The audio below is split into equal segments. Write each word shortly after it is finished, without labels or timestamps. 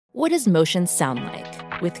What does motion sound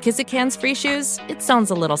like? With Kizikans free shoes, it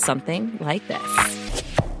sounds a little something like this.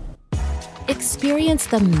 Experience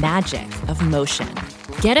the magic of motion.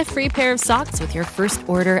 Get a free pair of socks with your first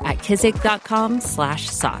order at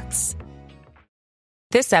kizik.com/socks.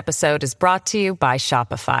 This episode is brought to you by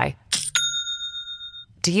Shopify.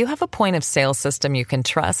 Do you have a point of sale system you can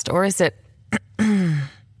trust, or is it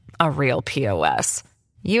a real POS?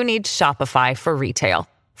 You need Shopify for retail.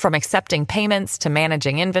 From accepting payments to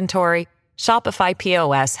managing inventory, Shopify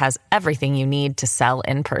POS has everything you need to sell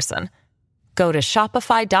in person. Go to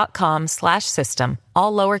shopify.com/system,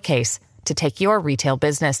 all lowercase, to take your retail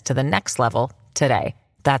business to the next level today.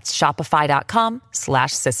 That's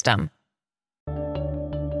shopify.com/system.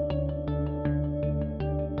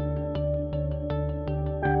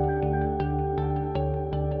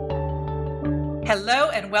 Hello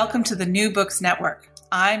and welcome to the New Books Network.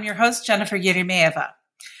 I'm your host, Jennifer Yeremeyeva.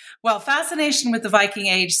 Well, fascination with the Viking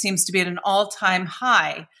Age seems to be at an all-time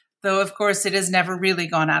high, though, of course, it has never really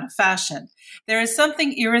gone out of fashion. There is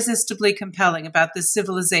something irresistibly compelling about this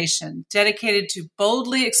civilization, dedicated to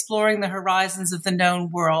boldly exploring the horizons of the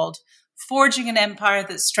known world, forging an empire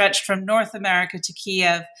that stretched from North America to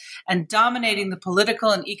Kiev, and dominating the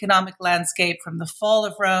political and economic landscape from the fall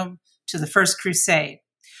of Rome to the First Crusade.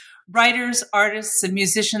 Writers, artists, and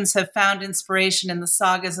musicians have found inspiration in the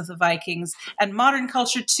sagas of the Vikings, and modern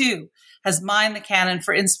culture, too, has mined the canon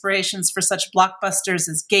for inspirations for such blockbusters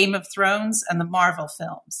as Game of Thrones and the Marvel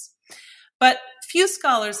films. But few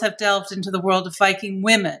scholars have delved into the world of Viking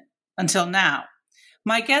women until now.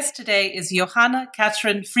 My guest today is Jóhanna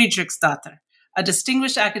Katrín Friðriksdóttir, a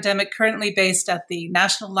distinguished academic currently based at the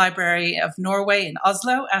National Library of Norway in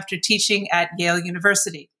Oslo after teaching at Yale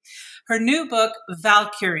University. Her new book,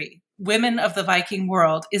 Valkyrie, Women of the Viking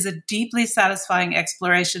World, is a deeply satisfying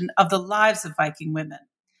exploration of the lives of Viking women.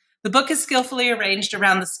 The book is skillfully arranged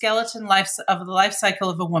around the skeleton of the life cycle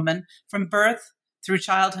of a woman, from birth through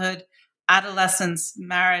childhood, adolescence,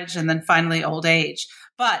 marriage, and then finally old age.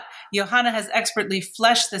 But Jóhanna has expertly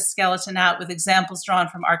fleshed this skeleton out with examples drawn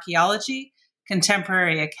from archaeology,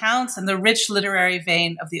 contemporary accounts, and the rich literary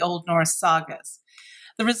vein of the Old Norse sagas.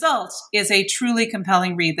 The result is a truly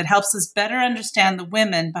compelling read that helps us better understand the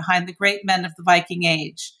women behind the great men of the Viking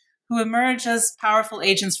Age, who emerge as powerful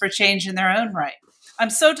agents for change in their own right.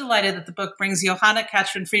 I'm so delighted that the book brings Jóhanna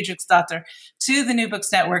Katrín Friðriksdóttir to the New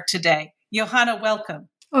Books Network today. Jóhanna, welcome.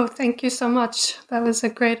 Oh, thank you so much. That was a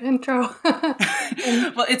great intro.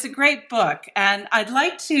 Well, it's a great book, and I'd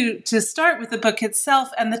like to start with the book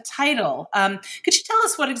itself and the title. Could you tell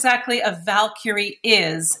us what exactly a Valkyrie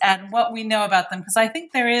is and what we know about them? Because I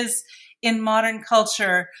think there is, in modern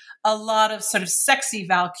culture, a lot of sort of sexy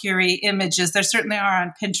Valkyrie images. There certainly are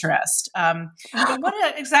on Pinterest. But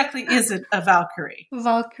what exactly is a Valkyrie?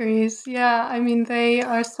 Valkyries, yeah. I mean, they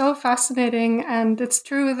are so fascinating, and it's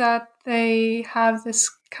true that they have this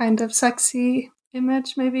kind of sexy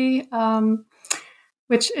image, maybe,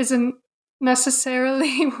 which isn't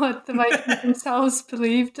necessarily what the Vikings themselves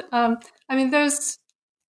believed. At the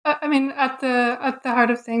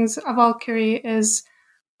heart of things, a Valkyrie is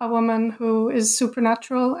a woman who is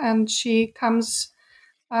supernatural, and she comes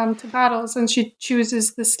to battles and she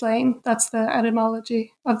chooses the slain. That's the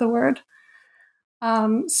etymology of the word.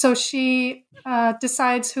 So she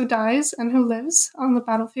decides who dies and who lives on the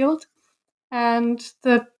battlefield. And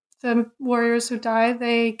the warriors who die,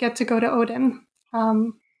 they get to go to Odin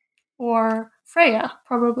or Freya,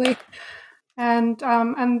 probably. And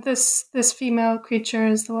this female creature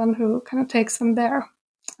is the one who kind of takes them there.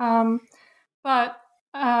 But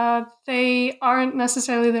they aren't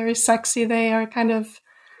necessarily very sexy. They are kind of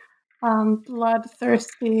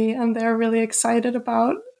bloodthirsty, and they're really excited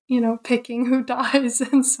about, picking who dies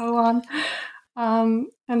and so on.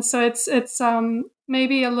 And so it's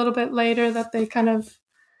maybe a little bit later that they kind of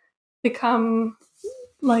become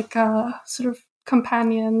like sort of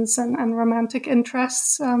companions and romantic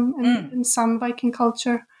interests in some Viking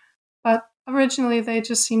culture. But originally they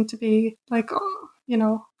just seem to be like,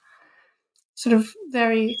 sort of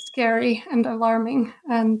very scary and alarming.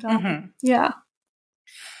 And yeah.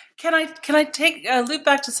 Can I take a loop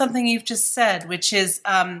back to something you've just said, which is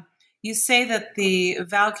you say that the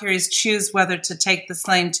Valkyries choose whether to take the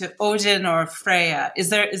slain to Odin or Freya. Is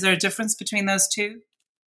there a difference between those two?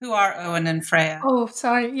 Who are Odin and Freya? Oh,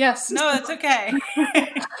 sorry. Yes. No, it's okay.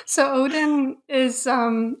 So Odin is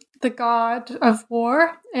the god of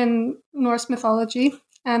war in Norse mythology,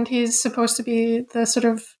 and he's supposed to be the sort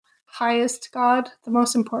of highest god, the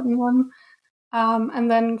most important one. And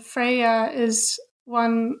then Freya is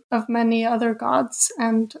one of many other gods,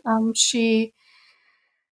 and she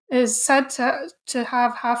is said to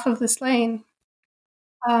have half of the slain.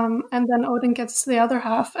 and then Odin gets the other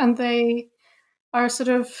half, and they are sort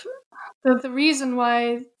of the reason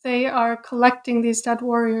why they are collecting these dead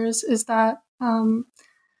warriors is that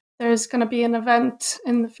there's going to be an event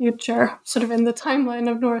in the future, sort of in the timeline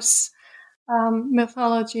of Norse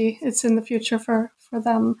mythology. It's in the future for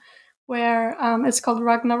them, where it's called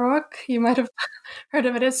Ragnarok. You might have heard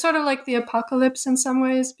of it. It's sort of like the apocalypse in some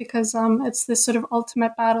ways, because it's this sort of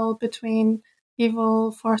ultimate battle between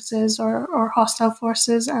evil forces or hostile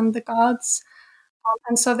forces and the gods.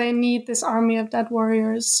 And so they need this army of dead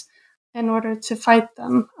warriors in order to fight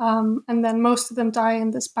them. And then most of them die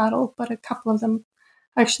in this battle, but a couple of them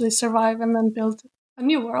actually survive and then build a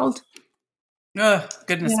new world. Oh,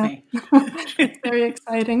 goodness me. It's very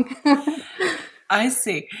exciting. I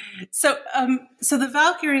see. So the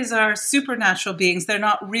Valkyries are supernatural beings. They're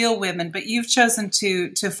not real women, but you've chosen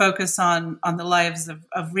to focus on the lives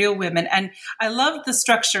of real women. And I love the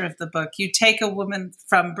structure of the book. You take a woman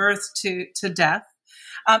from birth to death.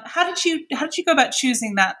 How did you go about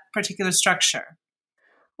choosing that particular structure?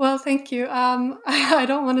 Well, thank you. I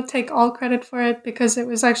don't want to take all credit for it, because it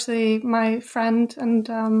was actually my friend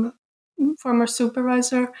and former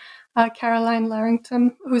supervisor, Caroline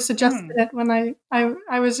Larrington, who suggested it when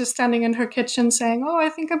I was just standing in her kitchen saying, "Oh, I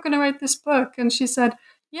think I'm going to write this book." And she said,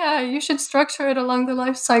 "Yeah, you should structure it along the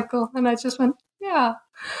life cycle." And I just went, "Yeah."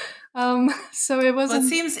 So it wasn't.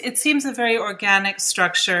 Well, it seems a very organic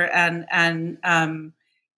structure, and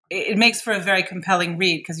it makes for a very compelling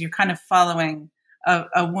read, because you're kind of following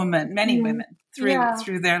a woman, many women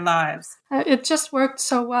through their lives. It just worked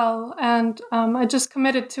so well, and I just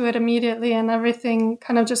committed to it immediately, and everything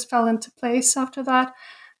kind of just fell into place after that.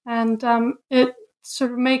 And it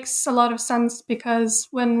sort of makes a lot of sense, because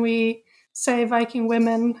when we say Viking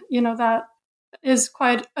women, that is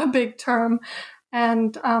quite a big term,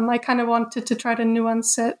 and I kind of wanted to try to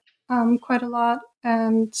nuance it quite a lot.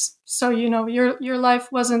 And so, your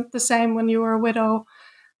life wasn't the same when you were a widow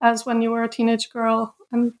as when you were a teenage girl,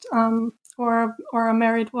 and or a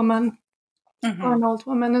married woman, or an old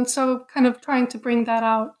woman. And so kind of trying to bring that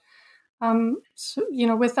out,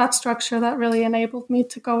 with that structure, that really enabled me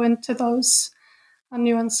to go into those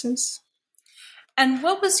nuances. And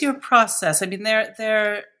what was your process? I mean,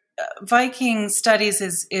 their Viking studies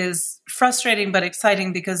is frustrating but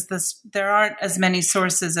exciting, because there aren't as many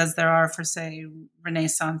sources as there are for, say,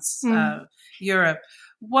 Renaissance Europe.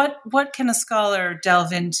 What can a scholar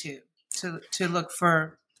delve into to look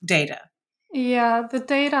for data? Yeah, the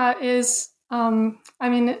data is,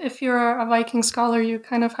 if you're a Viking scholar, you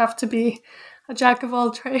kind of have to be a jack of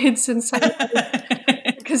all trades in some way,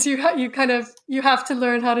 because you have to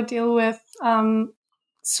learn how to deal with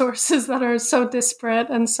sources that are so disparate,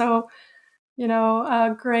 and so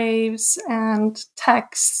graves and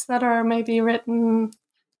texts that are maybe written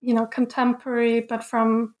contemporary, but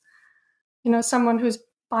from someone who's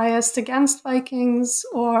biased against Vikings,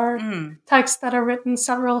 or texts that are written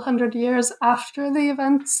several hundred years after the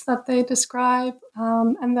events that they describe.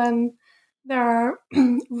 And then there are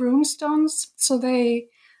rune stones. So the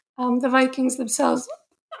Vikings themselves,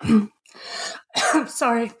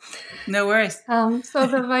 sorry. No worries. So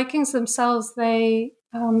the Vikings themselves, they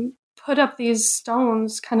put up these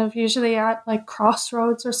stones kind of usually at like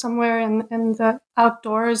crossroads or somewhere in the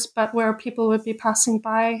outdoors, but where people would be passing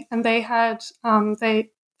by, and they had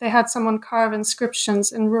they had someone carve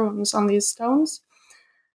inscriptions in runes on these stones.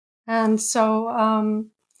 And so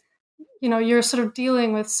you're sort of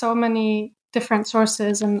dealing with so many different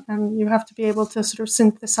sources, and you have to be able to sort of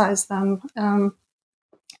synthesize them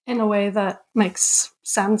in a way that makes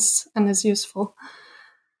sense and is useful.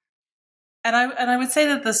 And I would say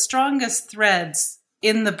that the strongest threads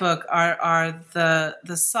in the book are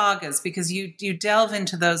the sagas, because you delve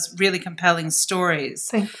into those really compelling stories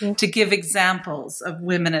to give examples of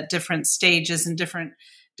women at different stages and different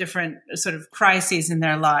sort of crises in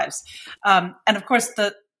their lives. And of course,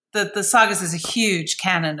 the sagas is a huge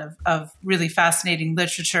canon of really fascinating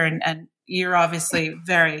literature, and you're obviously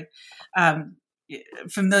very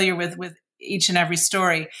familiar with each and every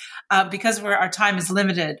story. Because our time is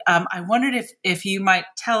limited, I wondered if you might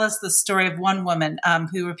tell us the story of one woman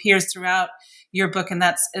who appears throughout your book, and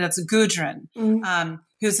that's Gudrun,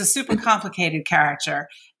 who's a super complicated character,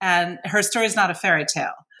 and her story is not a fairy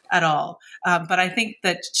tale at all. But I think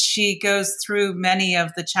that she goes through many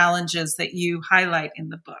of the challenges that you highlight in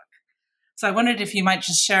the book. So I wondered if you might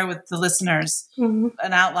just share with the listeners an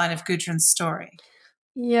outline of Gudrun's story.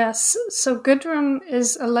 Yes, so Gudrun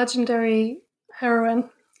is a legendary heroine,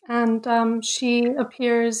 and she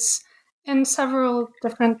appears in several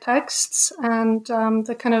different texts, and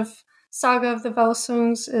the kind of saga of the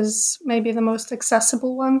Volsungs is maybe the most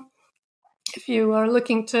accessible one. if you are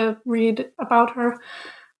looking to read about her.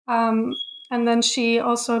 And then she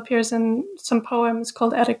also appears in some poems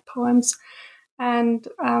called Eddic poems. And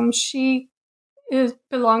she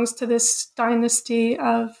belongs to this dynasty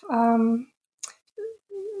of...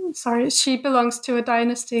 she belongs to a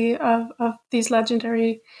dynasty of these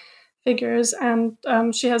legendary figures. And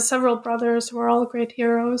she has several brothers who are all great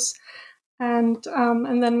heroes. And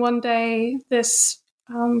then one day, this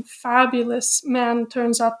fabulous man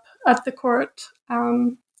turns up at the court,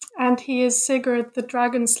 and he is Sigurd the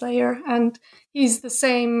Dragon Slayer, and he's the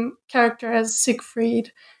same character as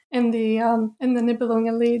Siegfried in the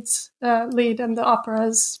Nibelungen lead and the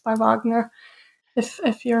operas by Wagner.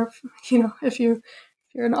 If you're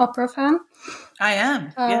an opera fan. I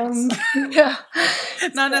am, yes. Yeah.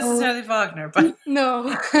 Not necessarily Wagner, but...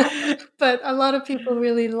 No. But a lot of people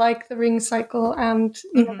really like the Ring cycle, and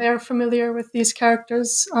they're familiar with these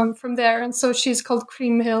characters from there. And so she's called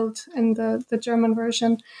Kriemhild in the German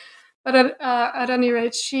version. But at any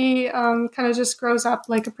rate, she kind of just grows up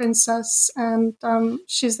like a princess, and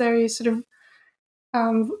she's very sort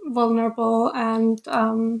of vulnerable and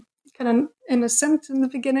kind of innocent in the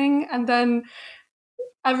beginning. And then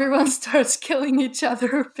everyone starts killing each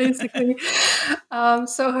other, basically.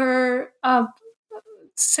 So her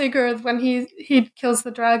Sigurd, when he kills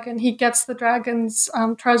the dragon, he gets the dragon's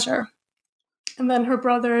treasure. And then her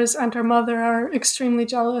brothers and her mother are extremely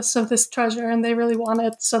jealous of this treasure, and they really want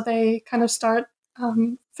it. So they kind of start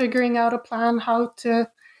figuring out a plan how to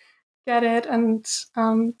get it, and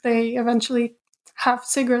they eventually have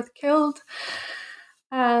Sigurd killed.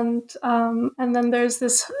 And then there's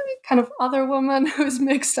this kind of other woman who's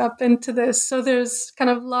mixed up into this. So there's kind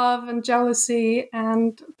of love and jealousy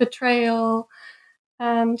and betrayal,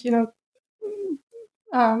 and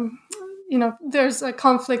there's a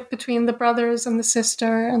conflict between the brothers and the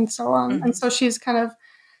sister, and so on. Mm-hmm. And so she's kind of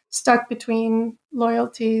stuck between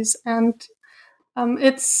loyalties, and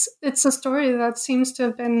it's a story that seems to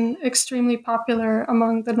have been extremely popular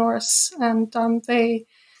among the Norse, and they.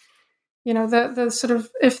 The sort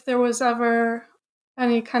of, if there was ever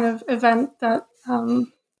any kind of event that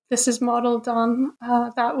this is modeled on,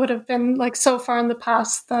 that would have been like so far in the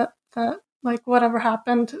past that like whatever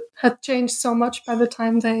happened had changed so much by the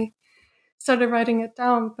time they started writing it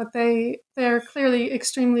down. But they're clearly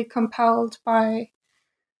extremely compelled by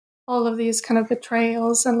all of these kind of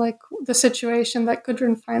betrayals and like the situation that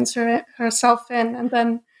Gudrun finds herself in, and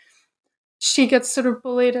then she gets sort of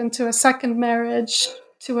bullied into a second marriage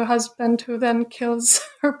to a husband who then kills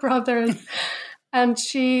her brother. And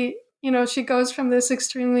she goes from this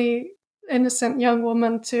extremely innocent young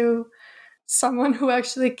woman to someone who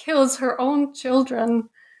actually kills her own children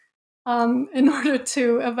in order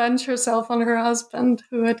to avenge herself on her husband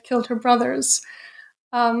who had killed her brothers.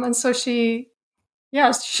 And so she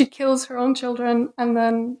kills her own children and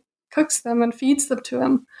then cooks them and feeds them to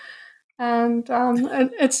him. And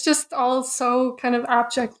it's just all so kind of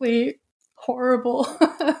abjectly horrible.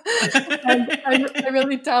 And I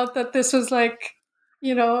really doubt that this was like,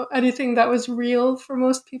 anything that was real for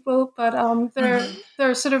most people. But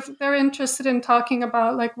they're interested in talking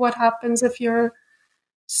about like what happens if you're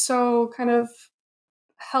so kind of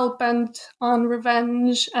hell-bent on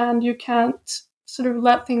revenge and you can't sort of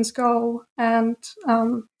let things go. And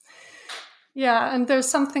and there's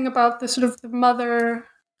something about the sort of the mother,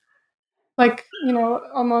 like,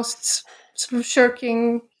 almost sort of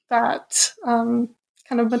shirking that kind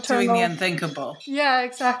of maternal... Doing the unthinkable. Yeah,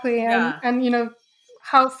 exactly. And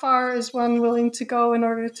how far is one willing to go in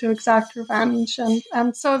order to exact revenge?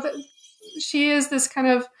 And so she is this kind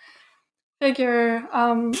of figure.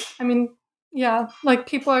 Like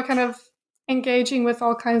people are kind of engaging with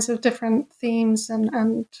all kinds of different themes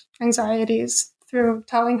and anxieties through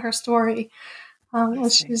telling her story.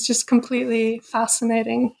 And she's just completely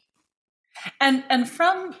fascinating. And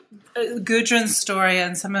from Gudrun's story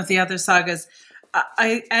and some of the other sagas,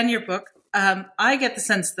 and your book, I get the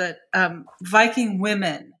sense that Viking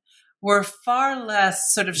women were far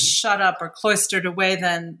less sort of shut up or cloistered away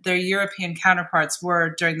than their European counterparts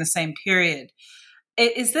were during the same period.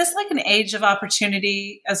 Is this like an age of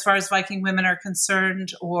opportunity as far as Viking women are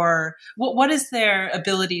concerned, or what is their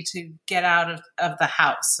ability to get out of the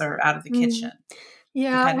house or out of the kitchen?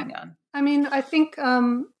 Yeah, depending on. I mean, I think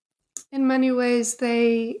in many ways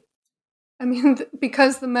because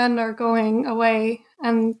the men are going away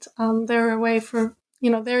and they're away for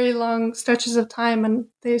very long stretches of time, and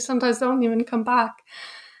they sometimes don't even come back,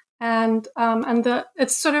 and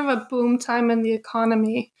it's sort of a boom time in the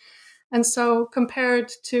economy. And so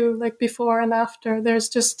compared to like before and after, there's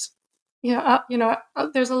just,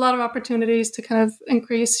 there's a lot of opportunities to kind of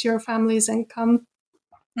increase your family's income.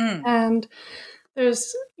 And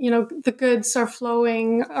there's, the goods are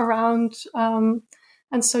flowing around.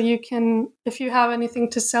 And so you can, if you have anything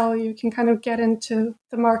to sell, you can kind of get into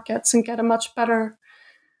the markets and get a much better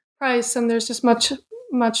price. And there's just much,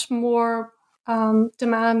 much more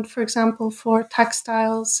demand, for example, for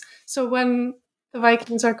textiles. So when the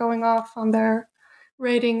Vikings are going off on their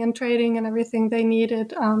raiding and trading and everything, they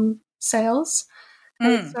needed sales.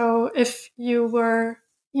 And so if you were,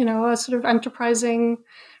 a sort of enterprising,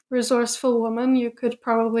 resourceful woman, you could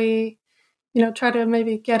probably, try to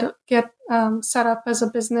maybe get set up as a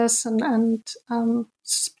business and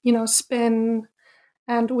spin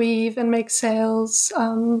and weave and make sails.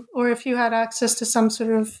 Or if you had access to some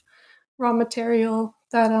sort of raw material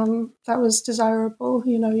that was desirable,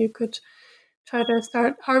 you could try to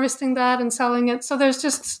start harvesting that and selling it. So there's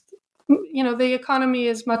just, the economy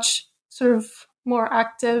is much sort of more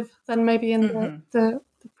active than maybe in the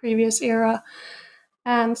previous era.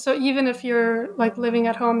 And so even if you're like living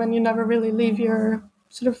at home and you never really leave your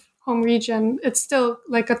sort of home region, it's still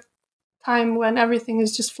like a time when everything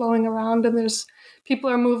is just flowing around and there's people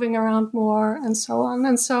are moving around more and so on.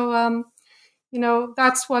 And so,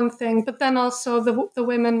 that's one thing. But then also the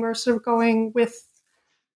women were sort of going with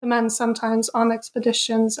the men sometimes on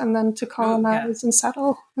expeditions and then to colonize and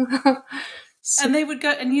settle. So, and they would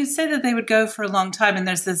go, and you say that they would go for a long time. And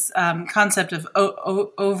there's this concept of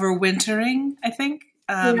overwintering, I think,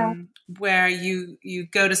 where you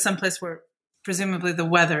go to some place where presumably the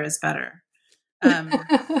weather is better.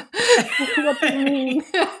 What do you mean?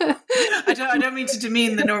 I don't mean to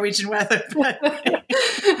demean the Norwegian weather, but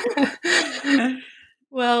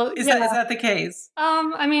well, is that the case?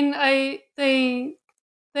 I mean, they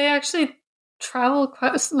actually travel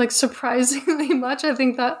quite like surprisingly much. I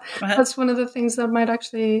think that's one of the things that might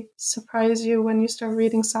actually surprise you when you start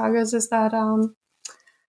reading sagas is that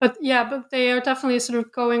but they are definitely sort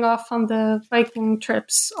of going off on the Viking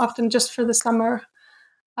trips, often just for the summer,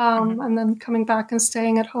 and then coming back and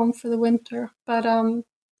staying at home for the winter. But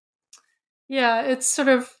it's sort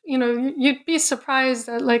of, you'd be surprised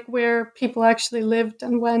at like where people actually lived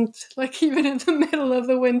and went, like even in the middle of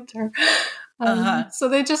the winter. So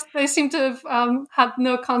they seem to have had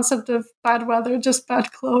no concept of bad weather, just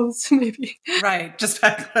bad clothes, maybe. Right, just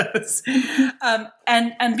bad clothes.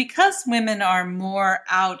 And because women are more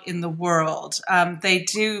out in the world, they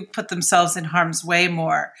do put themselves in harm's way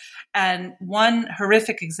more. And one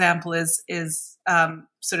horrific example is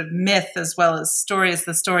sort of myth as well as story is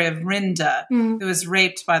the story of Rinda, who was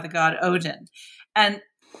raped by the god Odin. And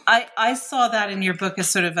I saw that in your book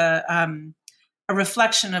as sort of a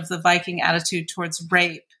reflection of the Viking attitude towards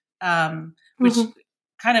rape, which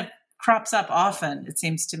kind of crops up often, it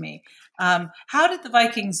seems to me. How did the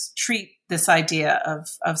Vikings treat this idea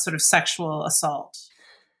of sort of sexual assault?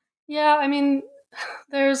 Yeah, I mean,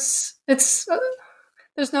 there's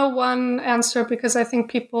no one answer because I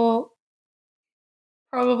think people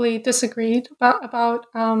probably disagreed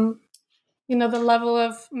about the level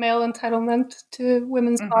of male entitlement to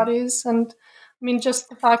women's bodies. And I mean, just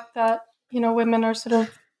the fact that women are sort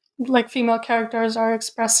of like female characters are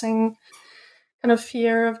expressing kind of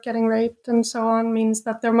fear of getting raped and so on means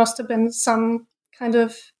that there must have been some kind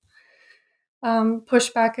of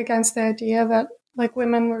pushback against the idea that like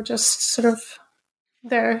women were just sort of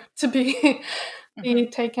there to be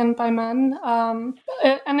taken by men. And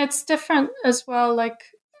it's different as well. Like,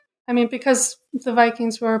 I mean, because the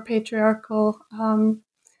Vikings were patriarchal,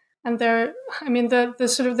 and the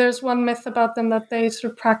sort of there's one myth about them that they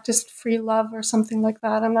sort of practiced free love or something like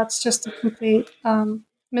that, and that's just a complete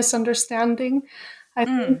misunderstanding, I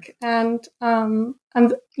think. And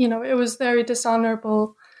it was very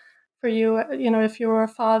dishonorable for you, if you were a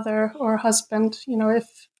father or a husband,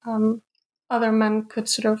 if other men could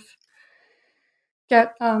sort of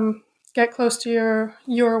get close to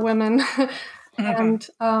your women, and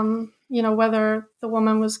whether the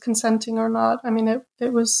woman was consenting or not. I mean,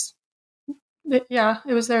 it was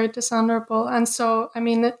very dishonorable. And so, I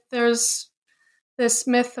mean, there's this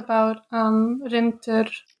myth about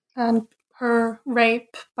Rindur and her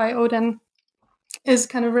rape by Odin is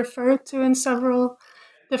kind of referred to in several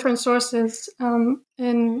different sources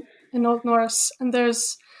in Old Norse. And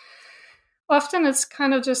there's often it's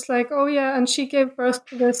kind of just like, oh yeah, and she gave birth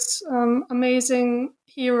to this amazing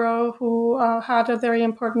hero who had a very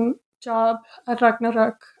important job at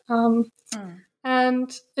Ragnarök.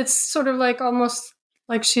 And it's sort of like almost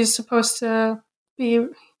like she's supposed to be,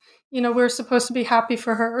 we're supposed to be happy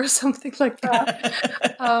for her or something like that.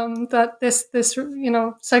 That this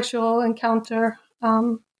sexual encounter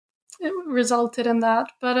it resulted in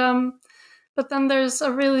that. But then there's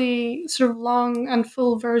a really sort of long and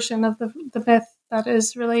full version of the myth that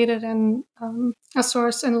is related in a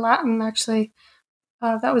source in Latin, actually,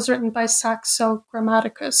 that was written by Saxo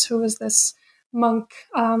Grammaticus, who was this monk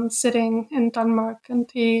sitting in Denmark. And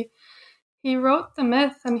he wrote the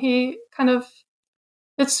myth, and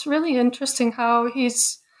it's really interesting how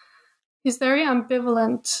he's very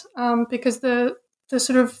ambivalent, because the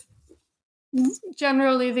sort of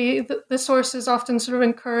generally the sources often sort of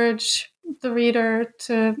encourage the reader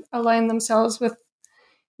to align themselves with,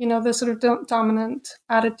 the sort of dominant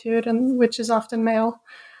attitude, and which is often male.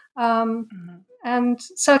 And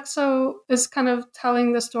Saxo is kind of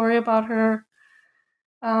telling the story about her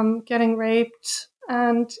getting raped,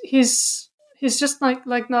 and he's just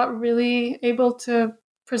like not really able to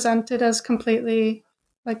present it as completely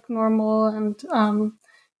like normal, and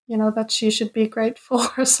that she should be grateful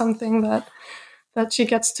or something that she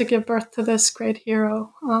gets to give birth to this great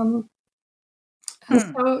hero. And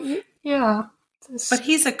so yeah, but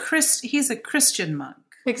he's a Christian monk,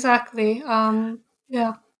 exactly.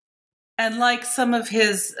 Yeah. And like some of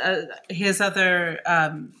his other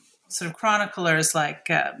sort of chroniclers, like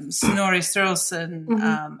Snorri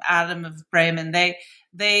Sturluson, Adam of Bremen,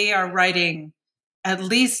 they are writing at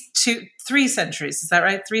least 3 centuries. Is that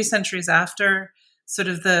right? 3 centuries after sort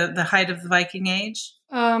of the height of the Viking Age.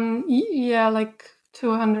 Yeah, like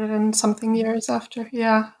 200 and something years after.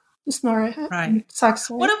 Yeah, Snorri. Right.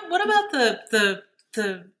 Saxo. What about the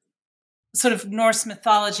sort of Norse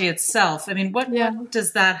mythology itself? I mean, what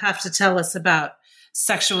does that have to tell us about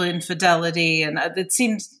sexual infidelity? And it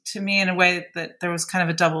seems to me in a way that there was kind of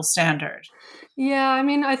a double standard. Yeah, I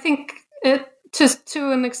mean, I think it just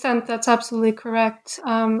to an extent that's absolutely correct.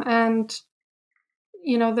 And,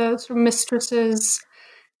 the sort of mistresses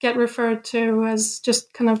get referred to as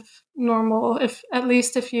just kind of normal, at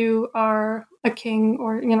least if you are a king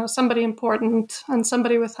or, somebody important and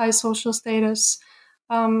somebody with high social status.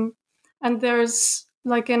 And there's,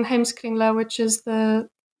 like in Heimskringla, which is a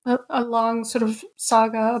long sort of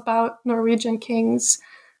saga about Norwegian kings.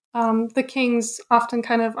 The kings often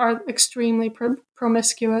kind of are extremely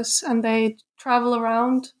promiscuous, and they travel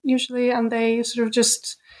around usually, and they sort of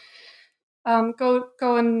just go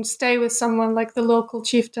and stay with someone like the local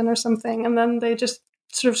chieftain or something, and then they just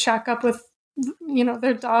sort of shack up with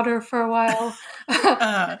their daughter for a while.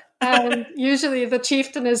 And usually the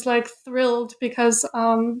chieftain is like thrilled because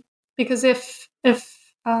if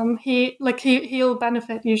he'll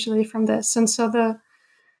benefit usually from this, and so the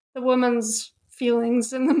woman's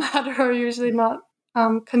feelings in the matter are usually not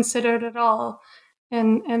considered at all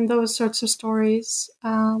in those sorts of stories.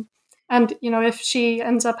 And if she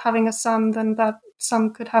ends up having a son, then that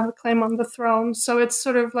son could have a claim on the throne. So it's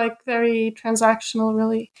sort of like very transactional,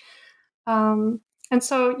 really. And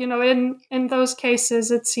so in those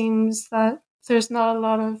cases, it seems that there's not a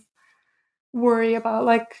lot of worry about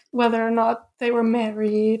like whether or not they were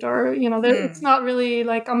married, or it's not really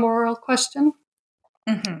like a moral question.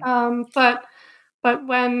 But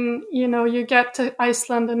when you get to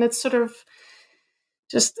Iceland, and it's sort of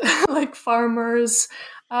just like farmers,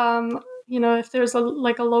 if there's a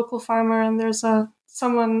local farmer, and there's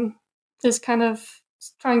someone is kind of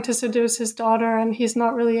trying to seduce his daughter, and he's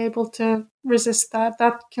not really able to resist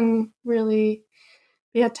that can really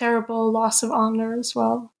be a terrible loss of honor as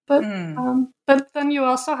well. But then you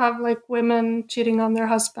also have like women cheating on their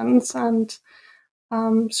husbands, and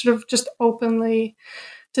sort of just openly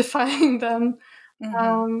defying them.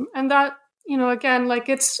 And that, again, like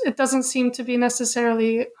it doesn't seem to be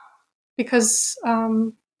necessarily because,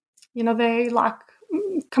 they lack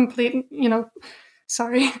complete,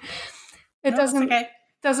 sorry. It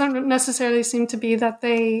doesn't necessarily seem to be that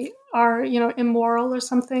they are, immoral or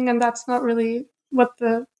something. And that's not really what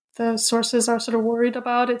the sources are sort of worried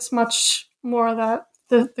about. It's much more that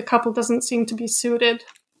the couple doesn't seem to be suited.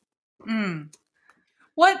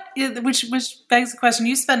 Which begs the question,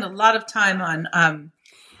 you spend a lot of time on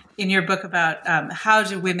in your book about how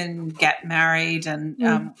do women get married, and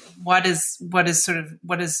what is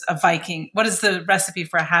a Viking, what is the recipe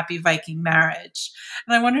for a happy Viking marriage?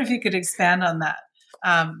 And I wonder if you could expand on that.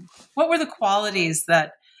 What were the qualities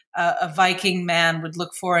that a Viking man would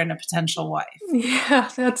look for in a potential wife? Yeah,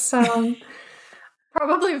 that's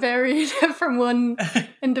probably varied from one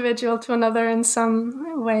individual to another in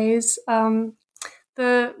some ways.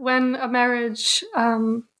 When a marriage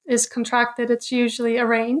is contracted, it's usually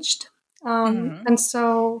arranged. And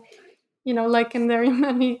so, like in very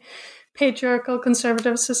many patriarchal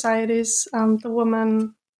conservative societies, the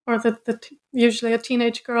woman, or usually a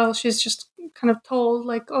teenage girl, she's just kind of told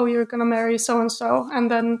like, oh, you're going to marry so-and-so. And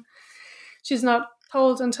then she's not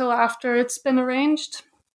told until after it's been arranged.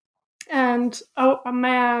 And a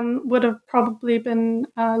man would have probably been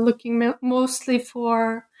looking mostly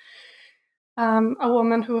for a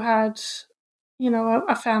woman who had,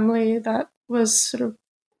 a family that was sort of,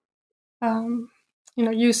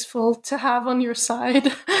 useful to have on your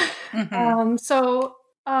side. Mm-hmm. So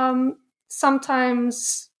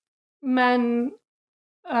sometimes men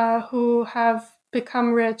who have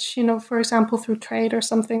become rich, for example, through trade or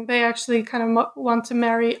something, they actually kind of want to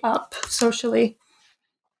marry up socially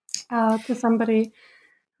to somebody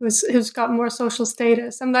who's got more social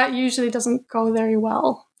status, and that usually doesn't go very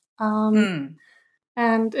well. And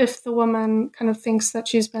if the woman kind of thinks that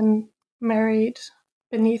she's been married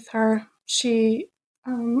beneath her, she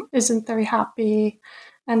isn't very happy,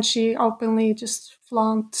 and she openly just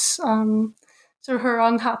flaunts sort of her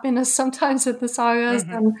unhappiness sometimes at the sagas,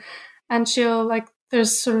 and she'll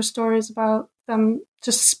there's sort of stories about them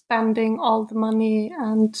just spending all the money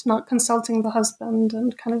and not consulting the husband,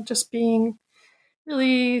 and kind of just being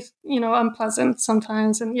really, unpleasant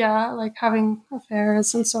sometimes, and having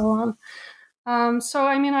affairs and so on. So,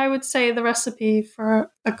 I mean, I would say the recipe for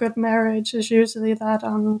a good marriage is usually that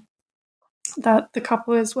that the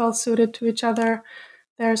couple is well suited to each other,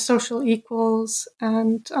 they're social equals,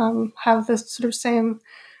 and have the sort of same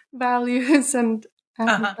values and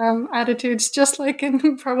attitudes, just like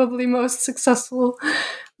in probably most successful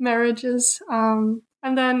marriages. And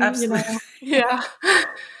then, Absolutely. yeah.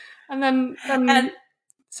 And then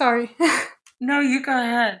sorry. No, you go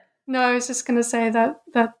ahead. No, I was just going to say that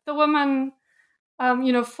the woman,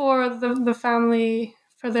 for the family,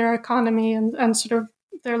 for their economy and sort of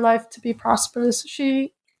their life to be prosperous,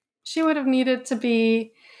 she would have needed to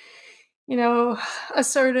be,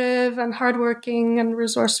 assertive and hardworking and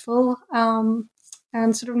resourceful,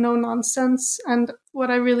 and sort of no nonsense. And what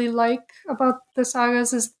I really like about the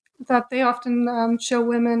sagas is that they often show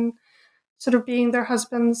women sort of being their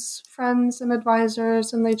husband's friends and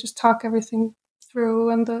advisors, and they just talk everything through.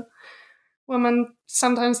 And the woman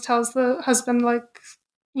sometimes tells the husband,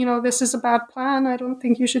 this is a bad plan, I don't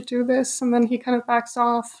think you should do this, and then he kind of backs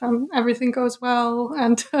off and everything goes well.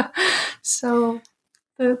 And so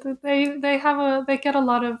they get a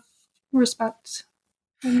lot of respect.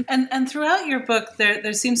 And throughout your book,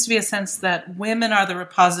 there seems to be a sense that women are the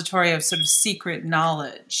repository of sort of secret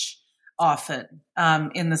knowledge, often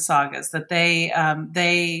in the sagas, that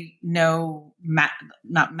they know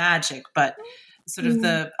not magic, but sort of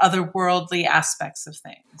the otherworldly aspects of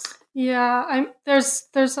things. Yeah, there's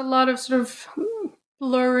a lot of sort of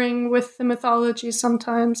blurring with the mythology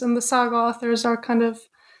sometimes, and the saga authors are kind of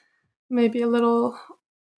maybe a little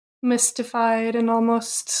mystified and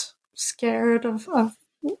almost scared of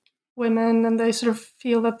women, and they sort of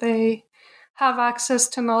feel that they have access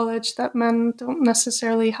to knowledge that men don't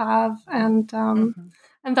necessarily have, and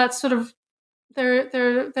that's sort of there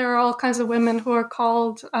are all kinds of women who are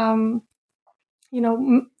called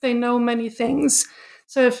they know many things.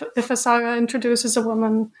 So if a saga introduces a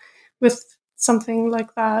woman with something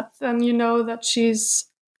like that, then you know that she's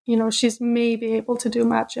maybe able to do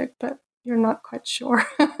magic, but you're not quite sure.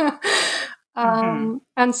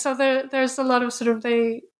 And so there's a lot of sort of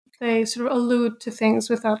they sort of allude to things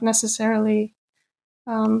without necessarily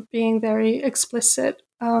being very explicit.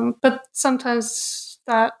 But sometimes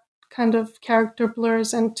that kind of character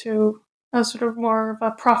blurs into a sort of more of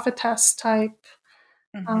a prophetess type,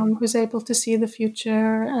 who's able to see the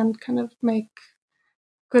future and kind of make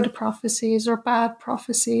good prophecies or bad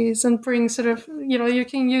prophecies, and bring sort of, you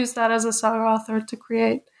can use that as a saga author to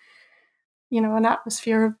create, an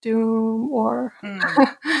atmosphere of doom or,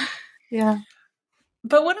 yeah.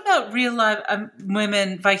 But what about real life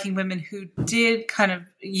women, Viking women, who did kind of,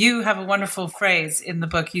 you have a wonderful phrase in the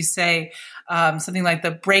book. You say something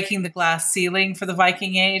like breaking the glass ceiling for the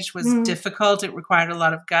Viking age was difficult. It required a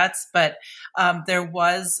lot of guts, but there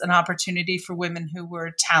was an opportunity for women who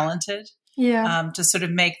were talented to sort of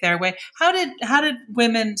make their way. How did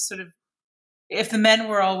women sort of, if the men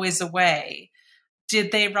were always away,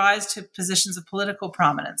 did they rise to positions of political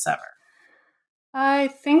prominence ever? I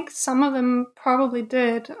think some of them probably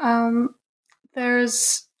did.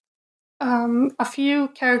 There's a few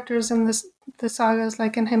characters in the sagas,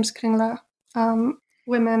 like in Heimskringla,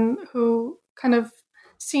 women who kind of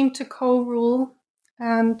seem to co-rule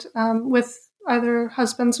and with either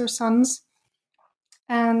husbands or sons,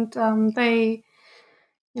 and they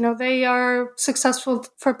are successful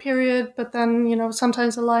for a period, but then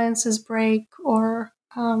sometimes alliances break, or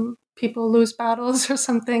people lose battles or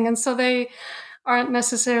something, and so they aren't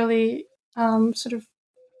necessarily sort of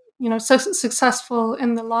successful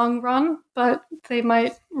in the long run, but they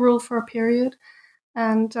might rule for a period.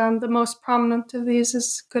 And the most prominent of these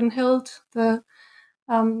is Gunhild, the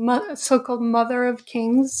so-called Mother of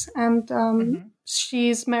Kings, and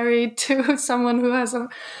she's married to someone who has a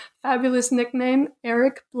fabulous nickname,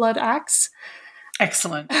 Eric Bloodaxe.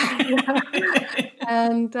 Excellent.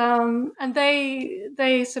 And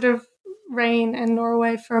they sort of reign in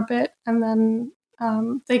Norway for a bit, and then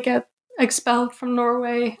they get expelled from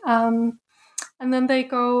Norway, and then they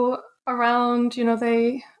go around.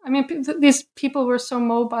 These people were so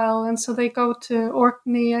mobile, and so they go to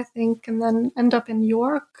Orkney, I think, and then end up in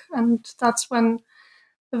York, and that's when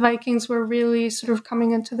the Vikings were really sort of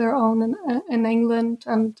coming into their own in England,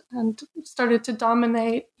 and started to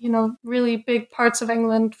dominate, really big parts of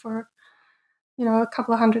England for, a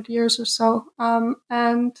couple of 100 years or so.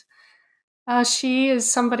 She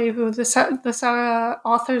is somebody who the saga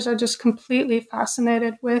authors are just completely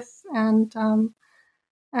fascinated with, and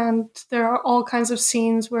there are all kinds of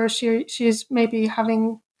scenes where she's maybe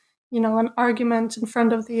having, an argument in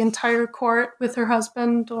front of the entire court with her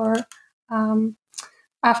husband, or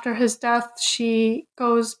after his death, she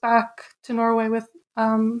goes back to Norway with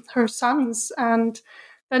her sons, and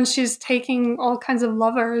then she's taking all kinds of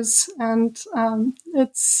lovers, and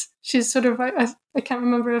she's sort of, I can't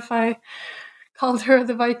remember if I called her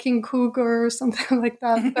the Viking cougar or something like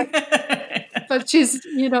that, but she's,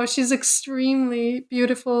 she's extremely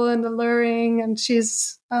beautiful and alluring, and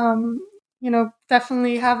she's,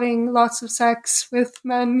 definitely having lots of sex with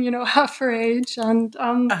men, half her age, and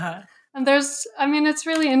there's, it's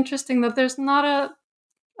really interesting that there's not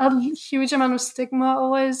a huge amount of stigma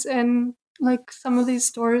always in like some of these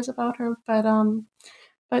stories about her, but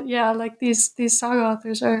yeah, like these saga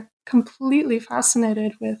authors are completely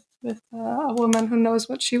fascinated with a woman who knows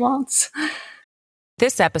what she wants.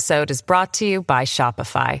 This episode is brought to you by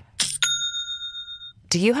Shopify.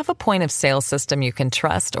 Do you have a point of sale system you can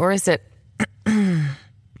trust, or is it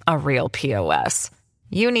a real POS?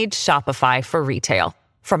 You need Shopify for retail.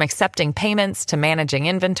 From accepting payments to managing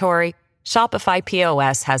inventory, Shopify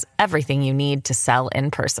POS has everything you need to sell in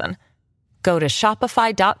person. Go to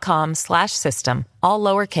shopify.com/system, all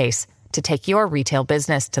lowercase, to take your retail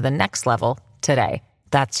business to the next level today.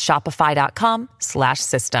 That's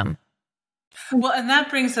shopify.com/system. Well, and that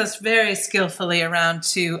brings us very skillfully around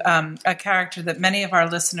to a character that many of our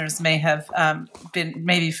listeners may have been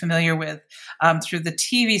maybe familiar with through the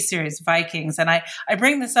TV series Vikings. And I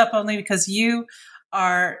bring this up only because you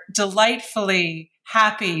are delightfully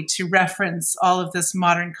happy to reference all of this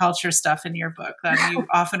modern culture stuff in your book. You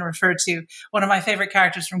often refer to one of my favorite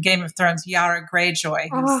characters from Game of Thrones, Yara Greyjoy,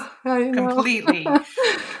 who's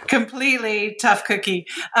completely tough cookie.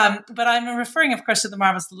 But I'm referring, of course, to the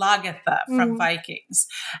marvelous Lagertha from Vikings.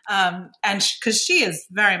 And because she is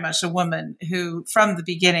very much a woman who, from the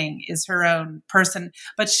beginning, is her own person,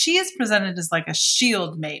 but she is presented as like a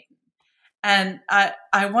shield maiden. And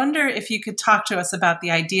I wonder if you could talk to us about the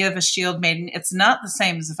idea of a shield maiden. It's not the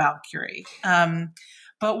same as a Valkyrie.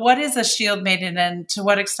 But what is a shield maiden, and to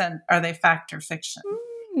what extent are they fact or fiction?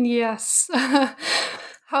 Yes.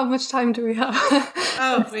 How much time do we have?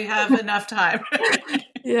 Oh, we have enough time.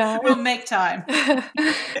 Yeah. We'll make time.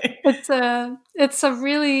 It's a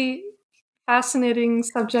really fascinating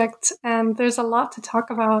subject, and there's a lot to talk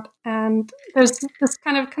about. And there's this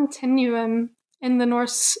kind of continuum in the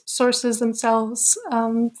Norse sources themselves,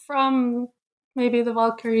 from maybe the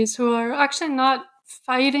Valkyries, who are actually not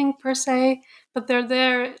fighting per se, but they're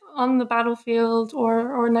there on the battlefield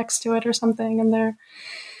or next to it or something, and they're,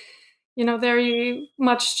 very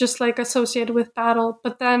much just like associated with battle.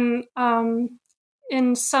 But then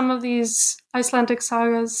in some of these Icelandic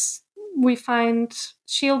sagas, we find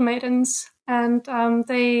shield maidens, and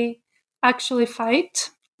they actually fight,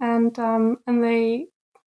 and they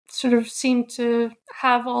sort of seem to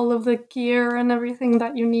have all of the gear and everything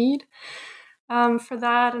that you need for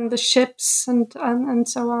that, and the ships and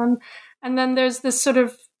so on. And then there's this sort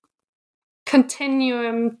of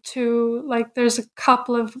continuum to, like, there's a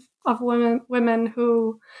couple of women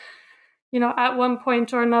who, at one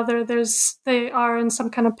point or another, they are in some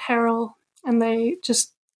kind of peril, and they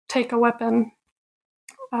just take a weapon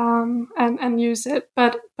and use it.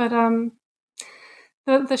 But the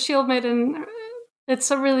shield maiden,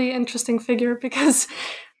 it's a really interesting figure because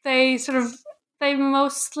they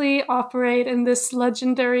mostly operate in this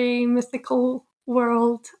legendary mythical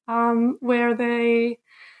world where they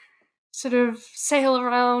sort of sail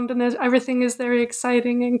around and everything is very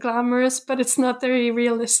exciting and glamorous, but it's not very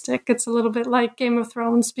realistic. It's a little bit like Game of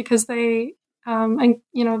Thrones because they,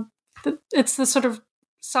 it's the sort of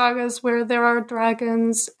sagas where there are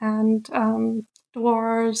dragons and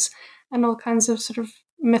dwarves and all kinds of sort of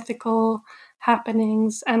mythical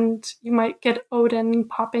happenings, and you might get Odin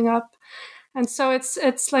popping up. And so it's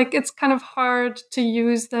like it's kind of hard to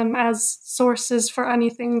use them as sources for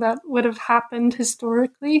anything that would have happened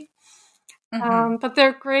historically. But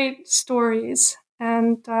they're great stories,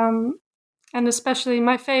 and especially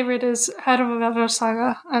my favorite is Hervor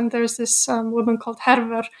Saga, and there's this woman called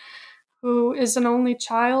Hervor who is an only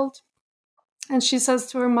child, and she says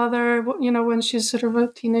to her mother, when she's sort of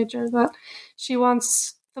a teenager, that she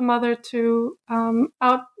wants the mother to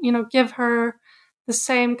give her the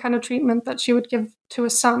same kind of treatment that she would give to a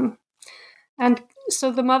son. And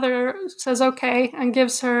so the mother says okay and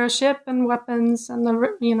gives her a ship and weapons and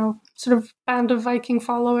a sort of band of Viking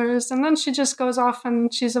followers, and then she just goes off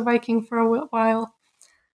and she's a Viking for a while,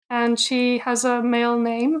 and she has a male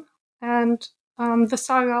name, and the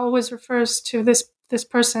saga always refers to this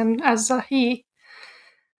person as a he.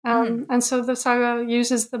 And so the saga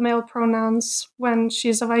uses the male pronouns when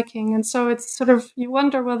she's a Viking, and so it's sort of, you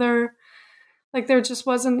wonder whether like there just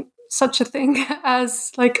wasn't such a thing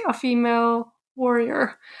as like a female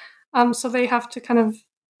warrior. So they have to kind of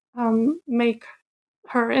make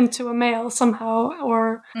her into a male somehow,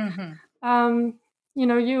 or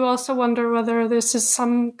you also wonder whether this is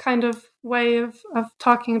some kind of way of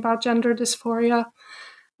talking about gender dysphoria,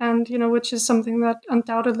 and which is something that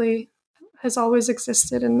undoubtedly has always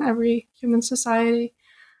existed in every human society.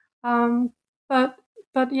 But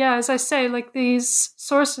yeah, as I say, like these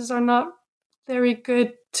sources are not very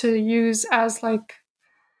good to use as like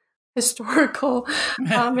historical.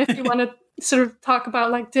 If you want to sort of talk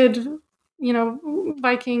about like, did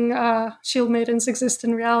Viking shield maidens exist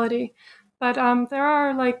in reality? But there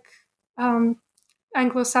are like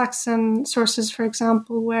Anglo-Saxon sources, for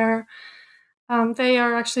example, where they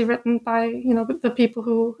are actually written by the people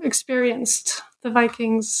who experienced the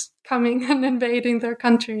Vikings coming and invading their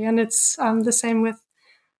country, and it's the same with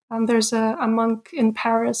there's a monk in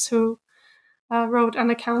Paris who wrote an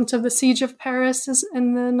account of the siege of Paris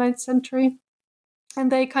in the 9th century, and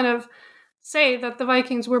they kind of say that the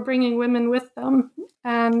Vikings were bringing women with them,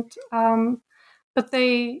 and but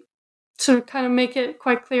they sort of kind of make it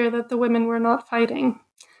quite clear that the women were not fighting.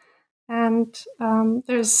 And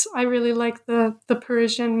I really like the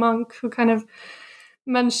Parisian monk who kind of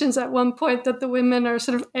mentions at one point that the women are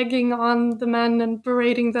sort of egging on the men and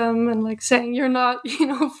berating them and like saying, you're not,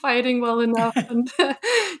 fighting well enough, and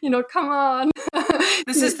come on.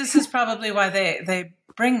 This is probably why they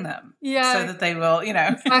bring them, so that they will,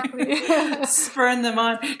 exactly. spurn them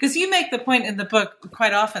on. Because you make the point in the book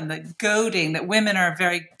quite often that goading, that women are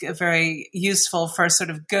very, very useful for sort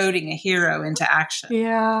of goading a hero into action.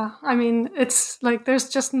 Yeah, I mean, it's like there's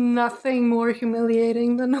just nothing more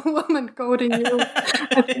humiliating than a woman goading you,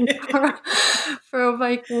 I think, for a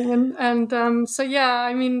Viking. And so, yeah,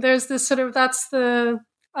 I mean, there's this sort of, that's the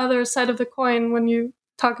other side of the coin when you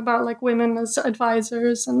talk about like women as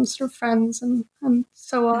advisors and sort of friends and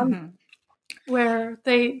so on, where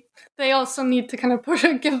they also need to kind of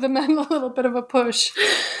give the men a little bit of a push.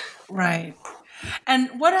 Right. And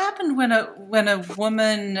what happened when a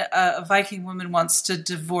woman, a Viking woman, wants to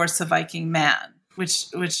divorce a Viking man, which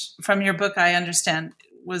from your book I understand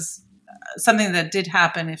was something that did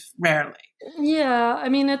happen, if rarely. Yeah, I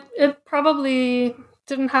mean it probably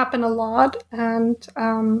didn't happen a lot, and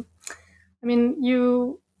I mean,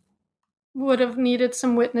 you would have needed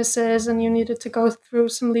some witnesses and you needed to go through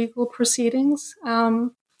some legal proceedings.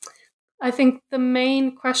 I think the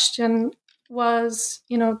main question was,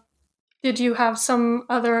 did you have some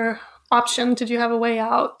other option? Did you have a way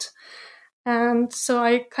out? And so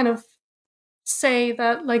I kind of say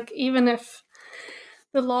that, like, even if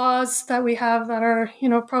the laws that we have that are,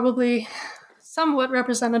 probably somewhat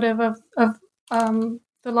representative of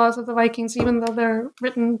the laws of the Vikings, even though they're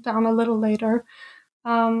written down a little later,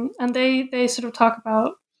 and they sort of talk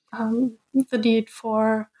about the need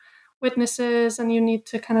for witnesses, and you need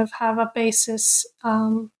to kind of have a basis.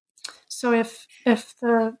 So if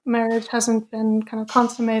the marriage hasn't been kind of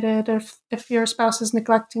consummated, if your spouse is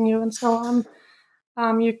neglecting you and so on,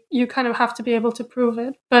 you kind of have to be able to prove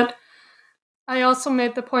it. But I also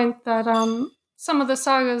made the point that some of the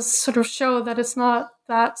sagas sort of show that it's not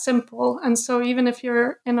that simple. And so even if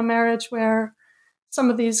you're in a marriage where some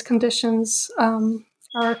of these conditions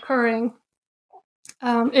are occurring,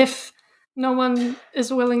 if no one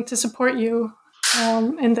is willing to support you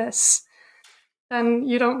in this, then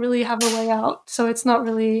you don't really have a way out. So it's not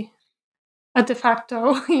really a de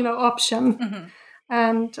facto, option. Mm-hmm.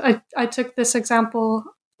 And I took this example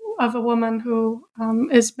of a woman who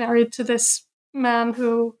is married to this man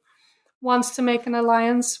who wants to make an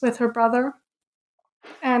alliance with her brother,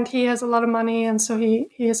 and he has a lot of money, and so he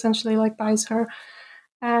essentially like buys her,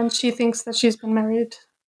 and she thinks that she's been married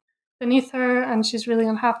beneath her, and she's really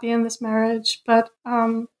unhappy in this marriage. But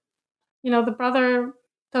the brother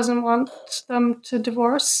doesn't want them to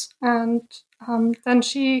divorce, and then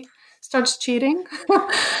she starts cheating,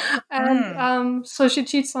 and so she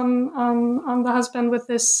cheats on the husband with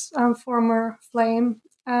this former flame,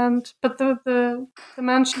 but the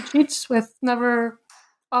man she cheats with never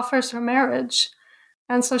offers her marriage,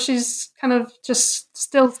 and so she's kind of just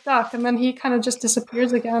still stuck, and then he kind of just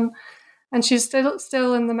disappears again, and she's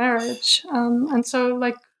still in the marriage, and so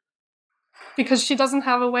like because she doesn't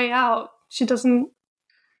have a way out, she doesn't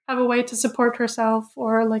have a way to support herself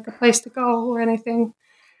or like a place to go or anything.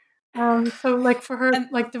 So like for her,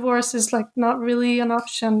 like divorce is like not really an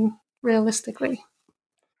option realistically.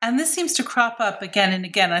 And this seems to crop up again and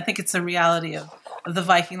again. I think it's a reality of the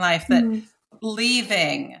Viking life that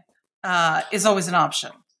leaving is always an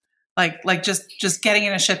option. Like just getting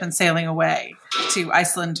in a ship and sailing away to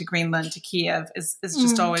Iceland, to Greenland, to Kiev is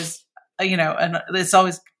just always, and it's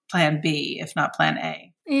always plan B, if not plan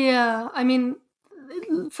A. Yeah. I mean,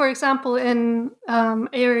 for example, in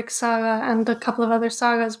Eric's saga and a couple of other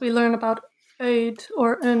sagas, we learn about Aud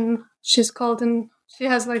or Un. She's called, and she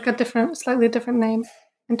has like a slightly different name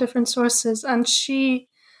in different sources, and she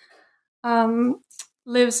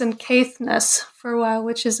lives in Caithness for a while,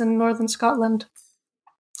 which is in northern Scotland,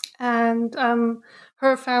 and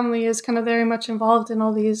her family is kind of very much involved in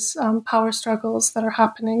all these power struggles that are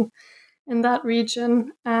happening in that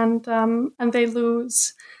region, and they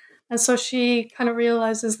lose. And so she kind of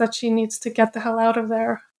realizes that she needs to get the hell out of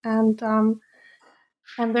there. And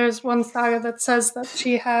there's one saga that says that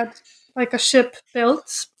she had like a ship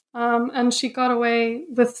built, and she got away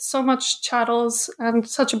with so much chattels and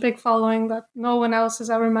such a big following that no one else has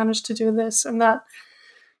ever managed to do this. And that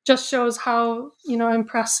just shows how,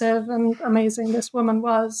 impressive and amazing this woman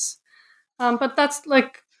was. But that's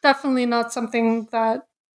like definitely not something that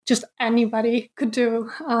just anybody could do.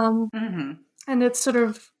 And it's sort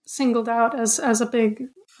of singled out as a big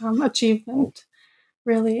achievement,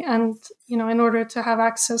 really. And, in order to have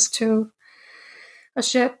access to a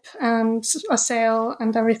ship and a sail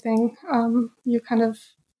and everything, you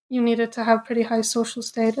needed to have pretty high social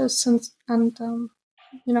status and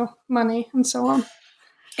money and so on.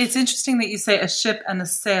 It's interesting that you say a ship and a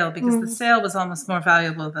sail, because the sail was almost more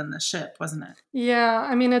valuable than the ship, wasn't it? Yeah,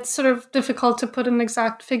 I mean, it's sort of difficult to put an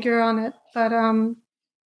exact figure on it, but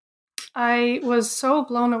I was so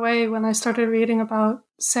blown away when I started reading about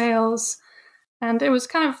sails, and it was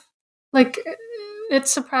kind of like, it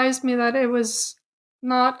surprised me that it was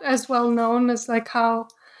not as well known as like how,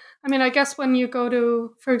 I mean, I guess when you go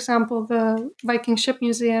to, for example, the Viking Ship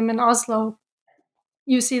Museum in Oslo,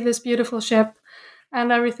 you see this beautiful ship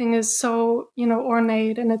and everything is so,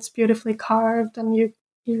 ornate and it's beautifully carved, and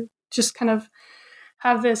you just kind of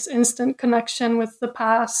have this instant connection with the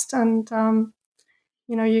past, and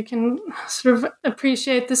you can sort of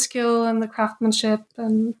appreciate the skill and the craftsmanship,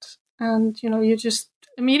 and you just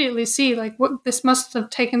immediately see like what this must have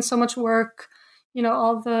taken so much work,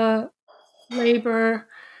 all the labor,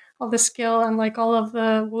 all the skill, and like all of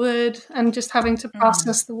the wood, and just having to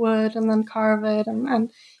process the wood and then carve it, and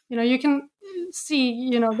you can see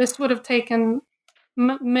this would have taken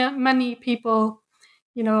many people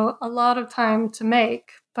a lot of time to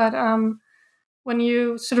make, but when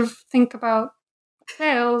you sort of think about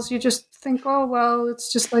sails, you just think, oh well,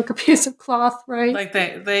 it's just like a piece of cloth, right? Like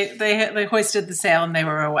they hoisted the sail and they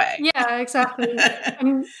were away. Yeah, exactly.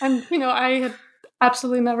 and I had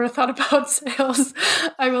absolutely never thought about sails,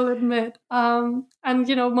 I will admit. And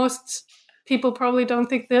most people probably don't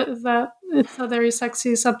think that it's a very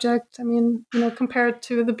sexy subject. I mean, compared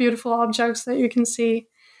to the beautiful objects that you can see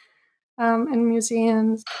in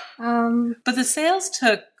museums. But the sails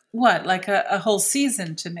took what, like a whole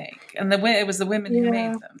season to make, and it was the women who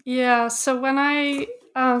made them. Yeah. So when I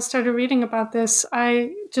started reading about this,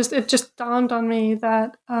 it just dawned on me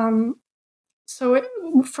that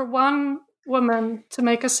for one woman to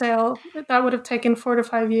make a sail, that would have taken 4 to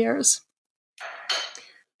 5 years.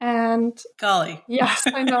 And golly, yes,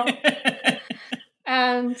 I know.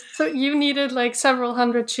 And so you needed like several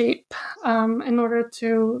hundred sheep in order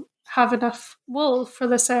to have enough wool for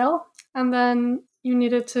the sail, and then you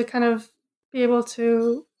needed to kind of be able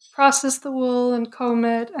to process the wool and comb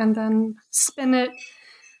it and then spin it.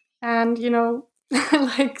 And,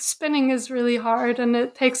 like spinning is really hard, and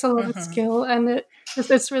it takes a lot of skill, and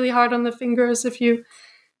it's really hard on the fingers. If you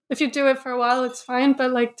do it for a while, it's fine.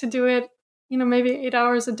 But like to do it, maybe 8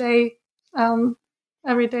 hours a day,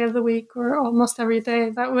 every day of the week or almost every day,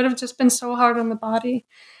 that would have just been so hard on the body.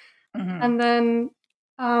 And then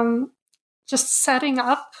just setting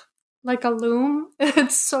up like a loom,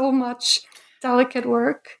 it's so much delicate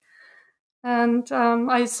work. And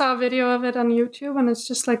I saw a video of it on YouTube, and it's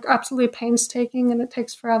just like absolutely painstaking, and it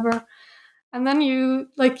takes forever. And then you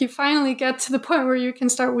finally get to the point where you can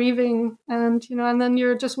start weaving, and and then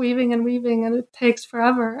you're just weaving, and it takes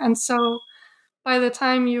forever. And so by the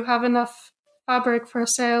time you have enough fabric for a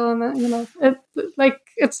sail, and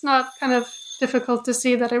it's not kind of difficult to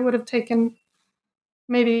see that it would have taken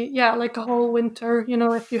maybe like a whole winter,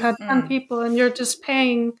 if you had 10 people and you're just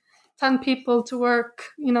paying 10 people to work,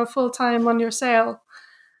 full time on your sail.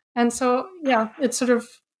 And so, it's sort of,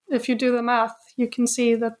 if you do the math, you can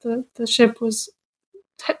see that the ship was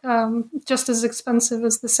just as expensive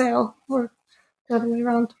as the sail, or the other way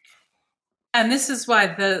around. And this is why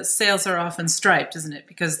the sails are often striped, isn't it?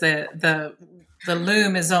 Because the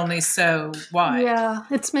loom is only so wide. Yeah,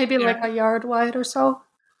 it's maybe like a yard wide or so.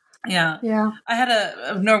 Yeah. I had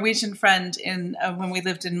a Norwegian friend when we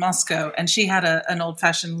lived in Moscow, and she had an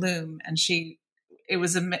old-fashioned loom, and it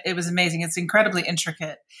was amazing. It's incredibly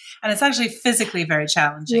intricate, and it's actually physically very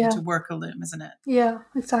challenging to work a loom, isn't it? Yeah,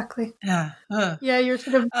 exactly. Yeah. Yeah, you're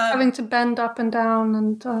sort of having to bend up and down,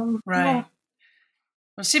 and right. Yeah.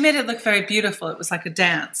 Well, she made it look very beautiful. It was like a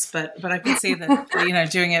dance, but I could see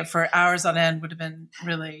that doing it for hours on end would have been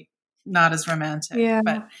really not as romantic. Yeah.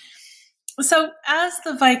 But so as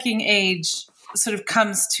the Viking Age sort of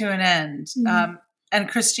comes to an end, and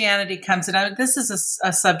Christianity comes in, this is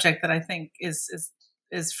a subject that I think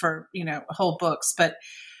is for whole books, but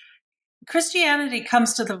Christianity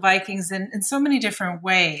comes to the Vikings in so many different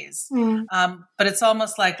ways. But it's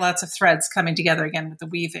almost like lots of threads coming together again with the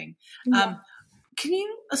weaving. Can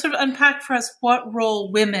you sort of unpack for us what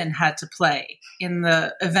role women had to play in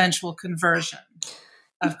the eventual conversion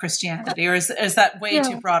of Christianity? Or is that way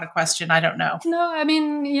too broad a question? I don't know. No, I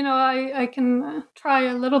mean, I can try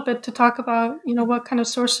a little bit to talk about, what kind of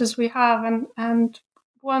sources we have. And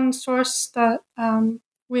one source that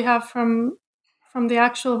we have from the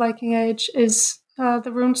actual Viking Age is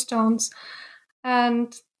the runestones.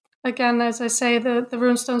 And again, as I say, the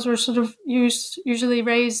runestones were sort of usually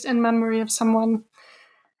raised in memory of someone.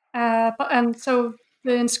 And so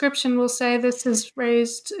the inscription will say, "This is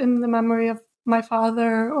raised in the memory of my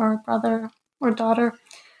father or brother or daughter.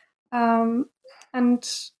 And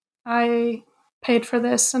I paid for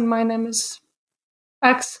this, and my name is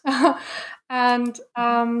X." And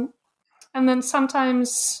then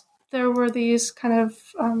sometimes there were these kind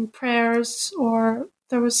of prayers, or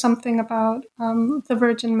there was something about the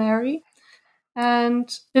Virgin Mary. And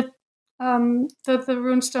the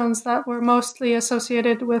runestones that were mostly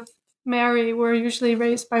associated with Mary were usually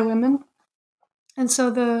raised by women. And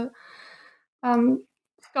so the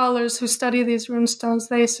scholars who study these runestones,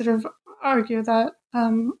 they sort of argue that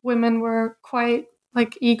women were quite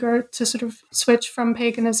eager to sort of switch from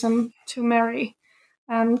paganism to Mary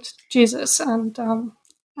and Jesus and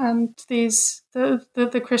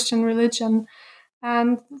the Christian religion.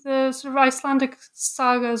 And the sort of Icelandic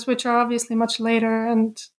sagas, which are obviously much later,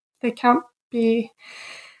 and they can't be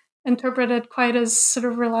interpreted quite as sort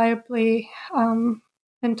of reliably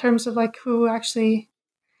in terms of who actually,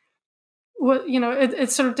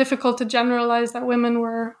 it's sort of difficult to generalize that women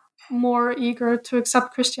were more eager to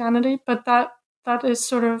accept Christianity, but that is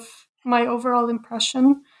sort of my overall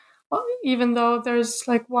impression. Even though there's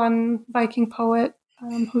one Viking poet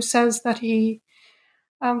who says that he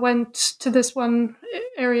went to this one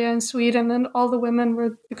area in Sweden, and all the women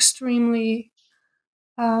were extremely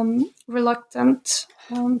reluctant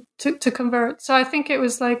to convert. So I think it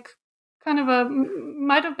was might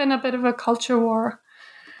have been a bit of a culture war,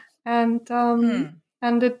 and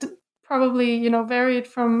it probably varied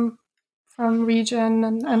from region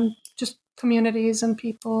and just communities and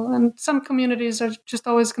people. And some communities are just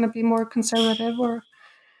always going to be more conservative or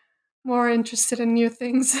more interested in new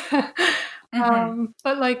things.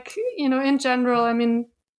 But in general, I mean,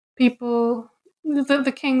 people,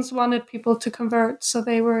 the kings wanted people to convert, so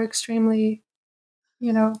they were extremely,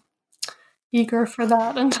 eager for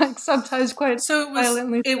that, and sometimes quite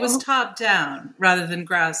violently. It was top down rather than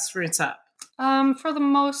grassroots up. For the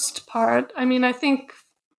most part, I mean, I think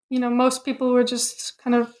most people were just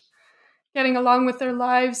kind of getting along with their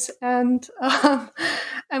lives, and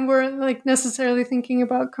weren't necessarily thinking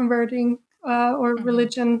about converting or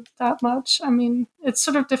religion that much. I mean, it's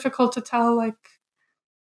sort of difficult to tell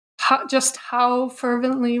how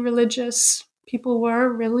fervently religious people were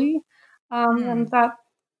really, and that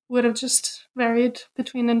would have just varied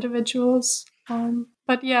between individuals.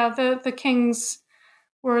 But yeah, the kings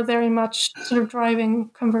were very much sort of driving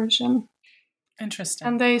conversion. Interesting.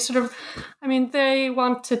 And they sort of, I mean, they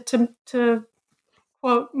wanted to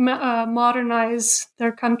quote modernize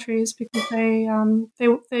their countries, because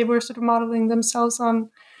they were sort of modeling themselves on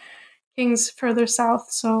kings further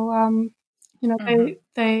south. So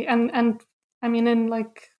they and I mean, in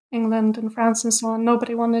like England and France and so on,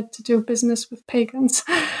 nobody wanted to do business with pagans.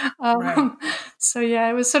 Right. So yeah,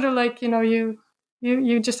 it was sort of like,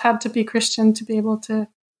 you just had to be Christian to be able to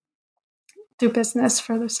do business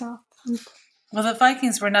further south. Well, the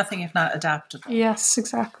Vikings were nothing if not adaptable. Yes,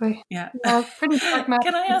 exactly. Yeah. Pretty pragmatic.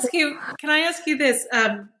 Can I ask you this?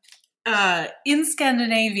 In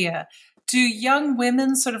Scandinavia, do young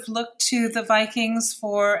women sort of look to the Vikings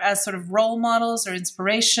as sort of role models or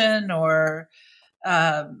inspiration, or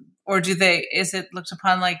is it looked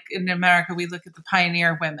upon like in America, we look at the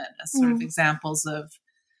pioneer women as sort of examples of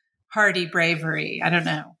hardy bravery? I don't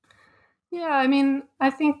know. Yeah, I mean, I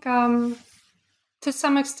think to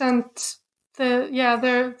some extent,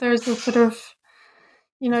 there's a sort of,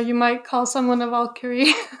 you might call someone a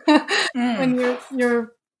Valkyrie when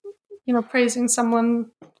you're praising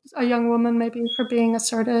someone, a young woman, maybe for being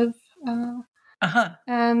assertive. And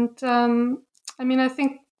I mean, I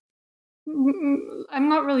think I'm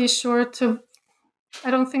not really sure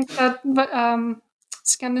I don't think that, but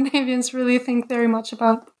Scandinavians really think very much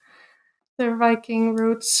about their Viking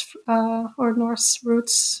roots or Norse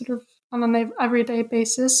roots, sort of on an everyday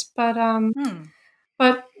basis. But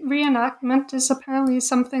reenactment is apparently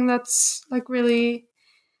something that's like really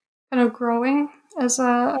kind of growing as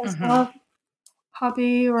a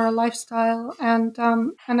hobby or a lifestyle, and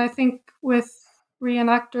I think with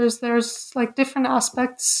reenactors, there's like different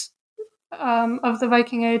aspects of the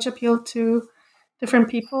Viking Age appeal to different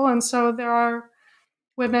people, and so there are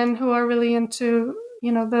women who are really into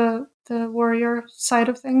the warrior side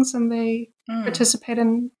of things, and they participate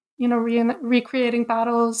in recreating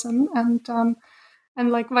battles and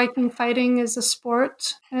like Viking fighting is a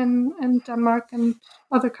sport in Denmark and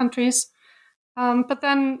other countries. But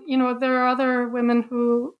then, there are other women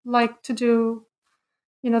who like to do,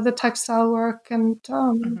 the textile work and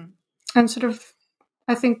sort of,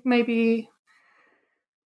 I think maybe,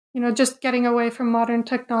 just getting away from modern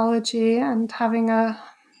technology and having a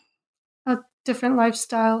different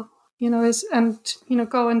lifestyle,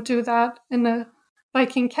 go and do that in a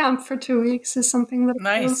Viking camp for 2 weeks is something that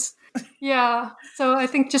nice. Yeah. So I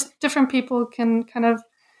think just different people can kind of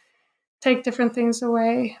take different things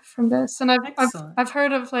away from this. And I've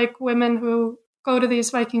heard of like women who go to these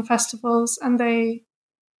Viking festivals and they,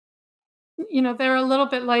 they're a little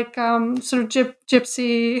bit like sort of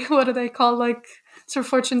gypsy, what do they call, like sort of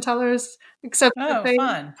fortune tellers, except that they,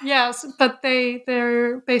 fun. Yes, but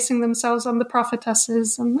they're basing themselves on the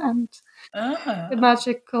prophetesses and the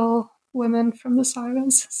magical women from the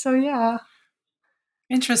sagas. So yeah.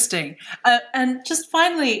 Interesting. And just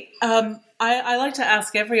finally, I like to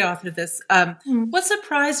ask every author this. What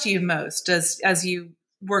surprised you most as you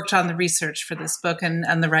worked on the research for this book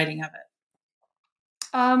and the writing of it?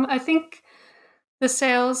 I think the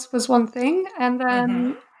sales was one thing. And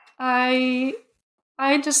then I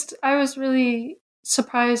was really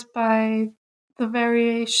surprised by the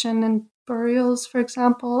variation in burials, for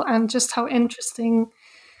example, and just how interesting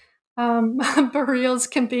burials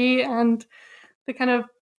can be, and the kind of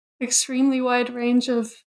extremely wide range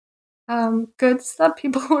of goods that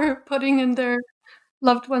people were putting in their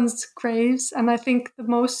loved ones' graves. And I think the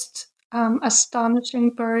most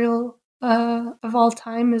astonishing burial of all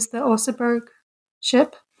time is the Oseberg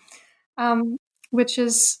ship, which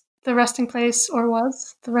is the resting place, or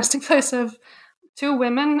was the resting place, of 2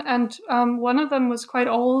 women, and one of them was quite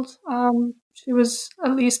old. She was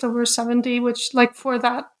at least over 70, which, like, for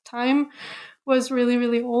that time was really,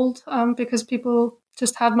 really old, because people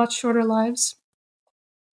just had much shorter lives.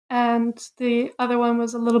 And the other one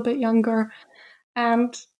was a little bit younger,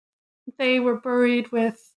 and they were buried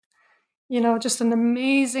with, just an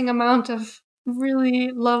amazing amount of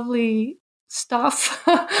really lovely stuff.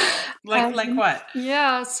 Like what?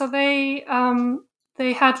 Yeah, so they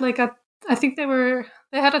had like I think they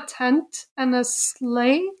had a tent and a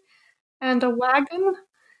sleigh and a wagon,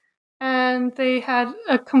 and they had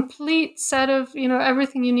a complete set of,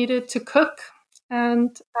 everything you needed to cook.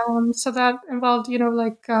 And so that involved,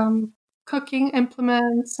 like cooking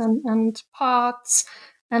implements and pots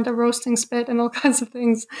and a roasting spit and all kinds of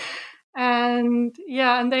things. And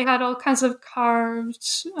yeah, and they had all kinds of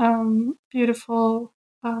carved, beautiful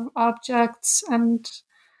objects and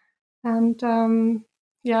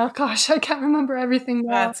yeah, gosh, I can't remember everything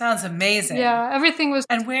now. That sounds amazing. Yeah, everything was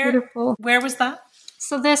beautiful. Where was that?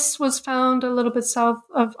 So this was found a little bit south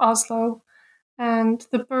of Oslo, and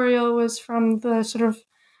the burial was from the sort of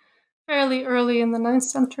fairly early in the 9th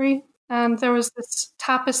century. And there was this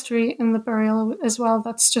tapestry in the burial as well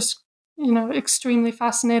that's just, extremely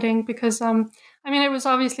fascinating, because I mean, it was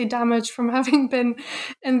obviously damaged from having been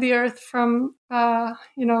in the earth from, the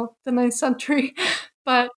 9th century,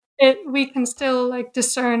 but we can still like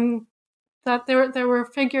discern that there were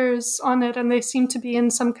figures on it, and they seem to be in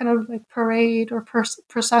some kind of like parade or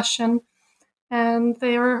procession, and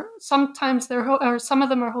some of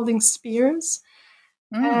them are holding spears,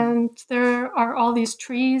 and there are all these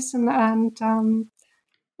trees, and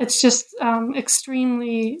it's just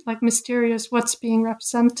extremely like mysterious what's being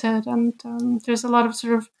represented, and there's a lot of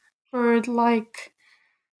sort of bird-like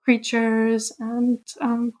creatures, and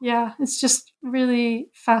it's just really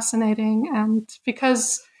fascinating. And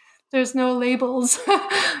because there's no labels,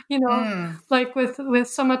 like with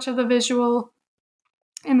so much of the visual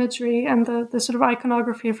imagery and the sort of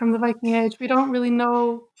iconography from the Viking Age, we don't really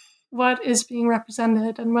know what is being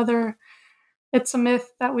represented and whether it's a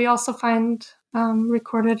myth that we also find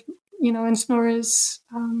recorded, in Snorri's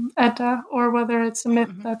Edda, or whether it's a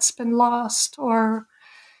myth that's been lost, or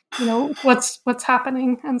what's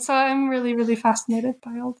happening. And so I'm really, really fascinated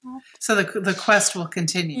by all that. So the quest will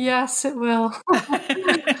continue. Yes, it will.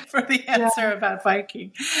 For the answer about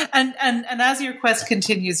Viking. And as your quest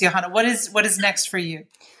continues, Jóhanna, what is next for you?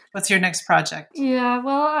 What's your next project? Yeah,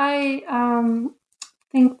 well, I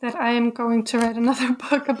think that I am going to write another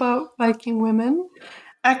book about Viking women.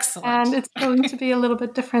 Excellent. And it's going to be a little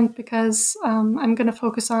bit different because I'm going to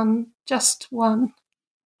focus on just one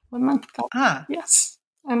woman. Yes.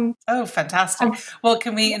 Oh, fantastic. Well,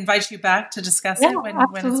 can we invite you back to discuss it when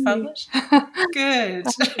it's published? Good.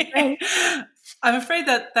 I'm afraid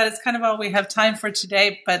that is kind of all we have time for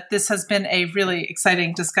today, but this has been a really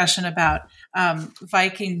exciting discussion about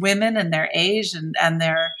Viking women and their age and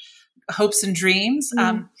their hopes and dreams.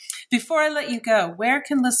 Before I let you go, where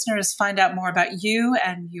can listeners find out more about you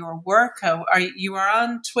and your work? You are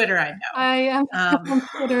on Twitter, I know. I am on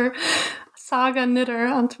Twitter. Saga Knitter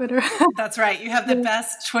on Twitter. That's right. You have the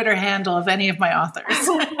best Twitter handle of any of my authors.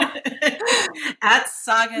 At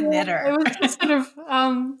Saga Knitter. It was just sort of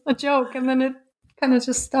a joke, and then it kind of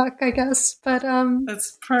just stuck, I guess. But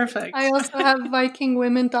that's perfect. I also have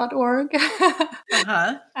vikingwomen.org.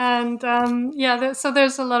 And so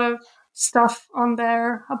there's a lot of stuff on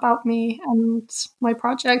there about me and my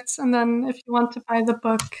projects. And then if you want to buy the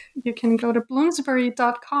book, you can go to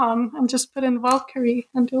bloomsbury.com and just put in Valkyrie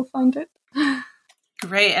and you'll find it.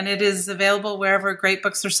 Great. And it is available wherever great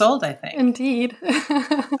books are sold, I think. Indeed.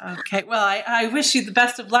 Okay. Well, I wish you the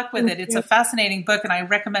best of luck with it. It's a fascinating book, and I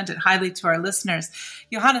recommend it highly to our listeners.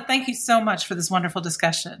 Jóhanna, thank you so much for this wonderful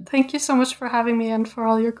discussion. Thank you so much for having me and for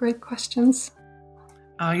all your great questions.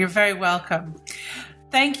 Oh, you're very welcome.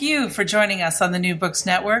 Thank you for joining us on the New Books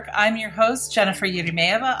Network. I'm your host, Jennifer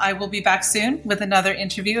Yerimeeva. I will be back soon with another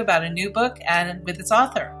interview about a new book and with its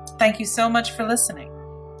author. Thank you so much for listening.